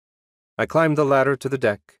I climb the ladder to the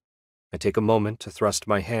deck. I take a moment to thrust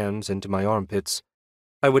my hands into my armpits.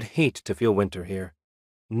 I would hate to feel winter here.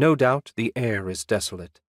 No doubt the air is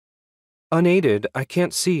desolate. Unaided, I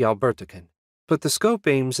can't see Albertican, but the scope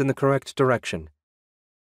aims in the correct direction.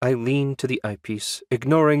 I lean to the eyepiece,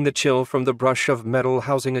 ignoring the chill from the brush of metal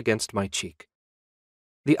housing against my cheek.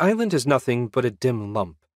 The island is nothing but a dim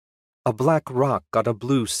lump, a black rock on a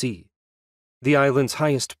blue sea. The island's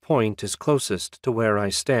highest point is closest to where I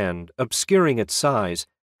stand, obscuring its size,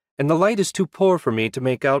 and the light is too poor for me to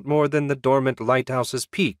make out more than the dormant lighthouse's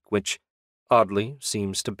peak, which, oddly,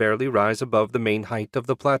 seems to barely rise above the main height of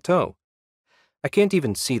the plateau. I can't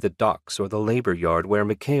even see the docks or the labor yard where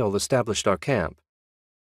Mikhail established our camp.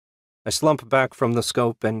 I slump back from the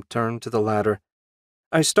scope and turn to the ladder.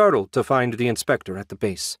 I startle to find the inspector at the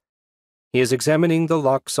base. He is examining the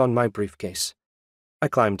locks on my briefcase. I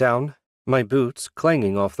climb down, my boots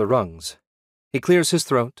clanging off the rungs. He clears his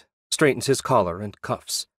throat, straightens his collar and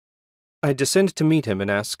cuffs. I descend to meet him and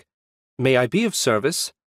ask, "May I be of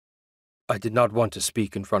service?" I did not want to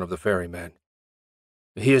speak in front of the ferryman.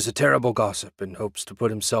 He is a terrible gossip and hopes to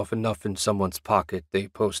put himself enough in someone's pocket they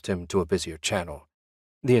post him to a busier channel,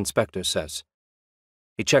 the inspector says.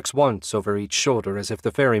 He checks once over each shoulder as if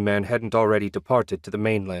the ferryman hadn't already departed to the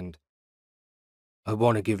mainland. I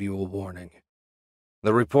want to give you a warning.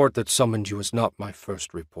 The report that summoned you is not my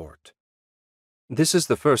first report. This is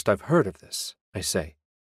the first I've heard of this, I say.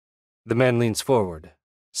 The man leans forward,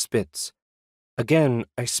 spits. Again,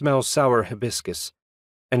 I smell sour hibiscus,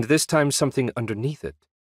 and this time something underneath it,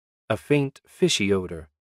 a faint, fishy odor.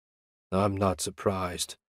 I'm not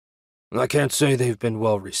surprised. I can't say they've been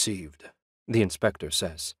well received, the inspector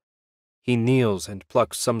says. He kneels and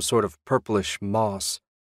plucks some sort of purplish moss.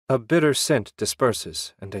 A bitter scent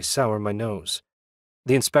disperses, and I sour my nose.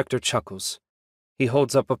 The inspector chuckles. He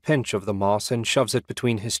holds up a pinch of the moss and shoves it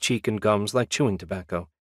between his cheek and gums like chewing tobacco.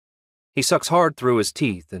 He sucks hard through his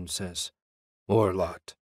teeth and says,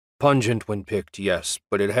 "Orlot. Pungent when picked, yes,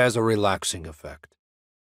 but it has a relaxing effect."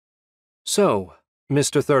 "So,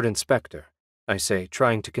 Mr. Third Inspector," I say,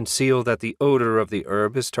 trying to conceal that the odor of the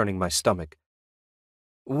herb is turning my stomach.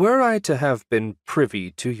 "Were I to have been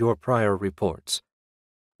privy to your prior reports,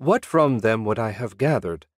 what from them would I have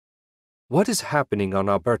gathered? What is happening on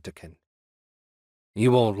Albertican?"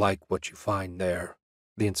 "You won't like what you find there,"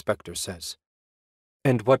 the inspector says.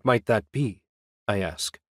 "And what might that be?" I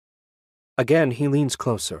ask. Again he leans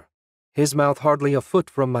closer, his mouth hardly a foot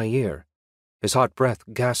from my ear, his hot breath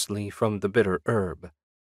ghastly from the bitter herb.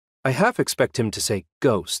 I half expect him to say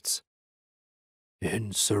ghosts.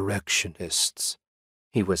 "Insurrectionists,"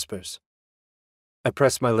 he whispers. I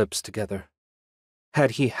press my lips together.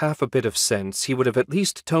 Had he half a bit of sense, he would have at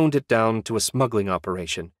least toned it down to a smuggling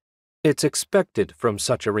operation. It's expected from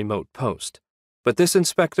such a remote post, but this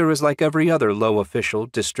inspector is like every other low official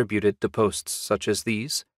distributed to posts such as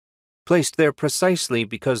these, placed there precisely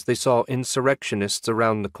because they saw insurrectionists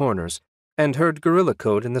around the corners and heard guerrilla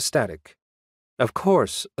code in the static. Of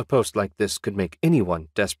course, a post like this could make anyone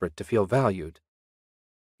desperate to feel valued.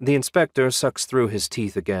 The inspector sucks through his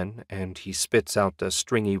teeth again, and he spits out a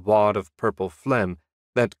stringy wad of purple phlegm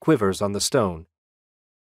that quivers on the stone.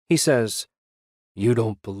 He says, "You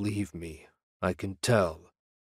don't believe me, I can tell.